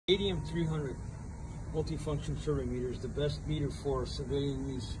ADM-300 multifunction survey meter is the best meter for civilian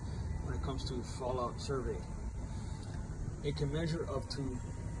use when it comes to fallout survey. It can measure up to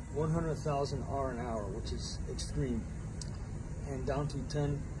 100,000 R an hour, which is extreme, and down to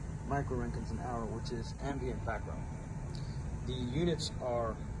 10 microrenkins an hour, which is ambient background. The units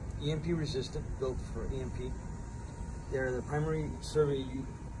are EMP resistant, built for EMP. They're the primary survey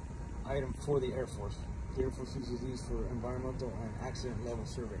item for the Air Force. The Air Force uses these for environmental and accident level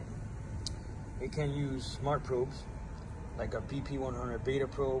surveying. It can use smart probes like a BP100 beta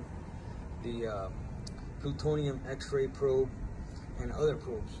probe, the plutonium X-ray probe, and other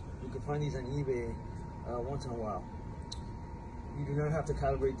probes. You can find these on eBay once in a while. You do not have to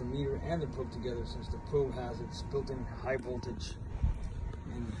calibrate the meter and the probe together, since the probe has its built-in high voltage,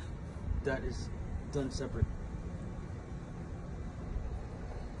 and that is done separate.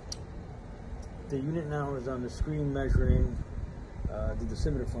 The unit now is on the screen measuring the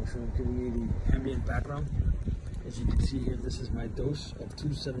dosimeter function, giving me the ambient background. As you can see here, this is my dose of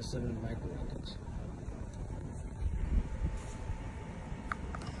 277 microrenkins.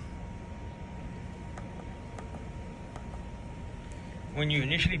 When you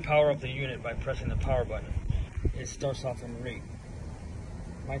initially power up the unit by pressing the power button, it starts off in rate,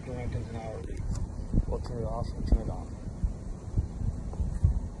 microrenkins an hour rate. We'll turn it off and turn it on.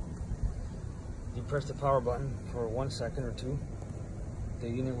 You press the power button for 1 second or two, the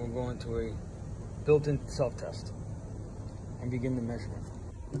unit will go into a built-in self-test and begin the measurement.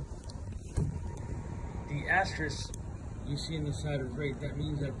 The asterisk you see on the side of rate, that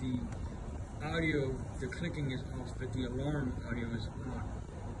means that the audio, the clicking is off, but the alarm audio is on.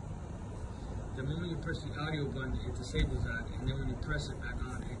 The moment you press the audio button, it disables that, and then when you press it back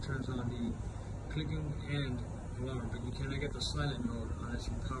on, it turns on the clicking and alarm, but you cannot get the silent mode unless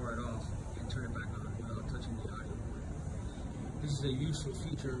you power it off and turn it back on without touching the audio. This is a useful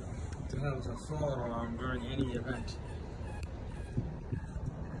feature to have as a fallout alarm during any event.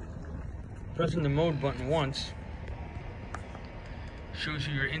 Pressing the mode button once shows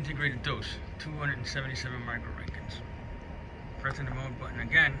you your integrated dose, 277 microrenkins. Pressing the mode button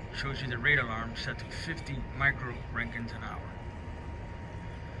again shows you the rate alarm set to 50 microrenkins an hour.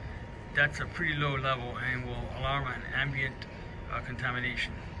 That's a pretty low level and will alarm an ambient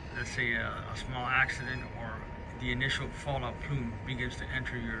contamination. Let's say a small accident or the initial fallout plume begins to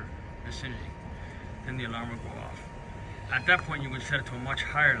enter your vicinity. Then the alarm will go off. At that point, you would set it to a much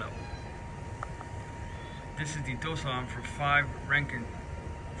higher level. This is the dose alarm for 5 Renkin,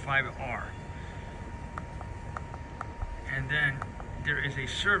 5R. And then there is a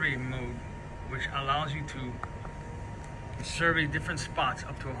survey mode which allows you to survey different spots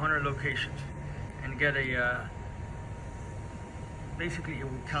up to 100 locations and get a basically it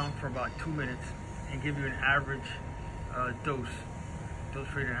will count for about 2 minutes and give you an average dose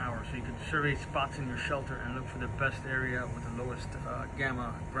rate an hour. So you can survey spots in your shelter and look for the best area with the lowest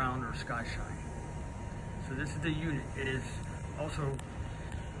gamma, ground, or sky shine. So this is the unit. It is also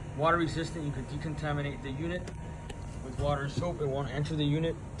water resistant. You can decontaminate the unit with water and soap. It won't enter the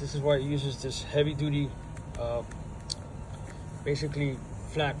unit. This is why it uses this heavy duty, basically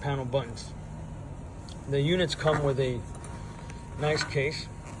flat panel buttons. The units come with a nice case.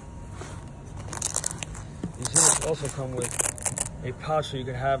 These units also come with a pouch so you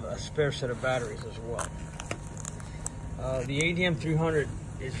can have a spare set of batteries as well. The ADM-300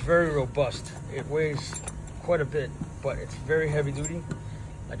 is very robust. It weighs quite a bit, but it's very heavy duty.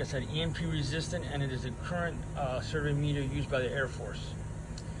 Like I said, EMP resistant, and it is a current survey meter used by the Air Force.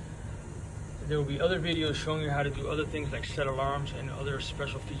 There will be other videos showing you how to do other things like set alarms and other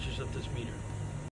special features of this meter.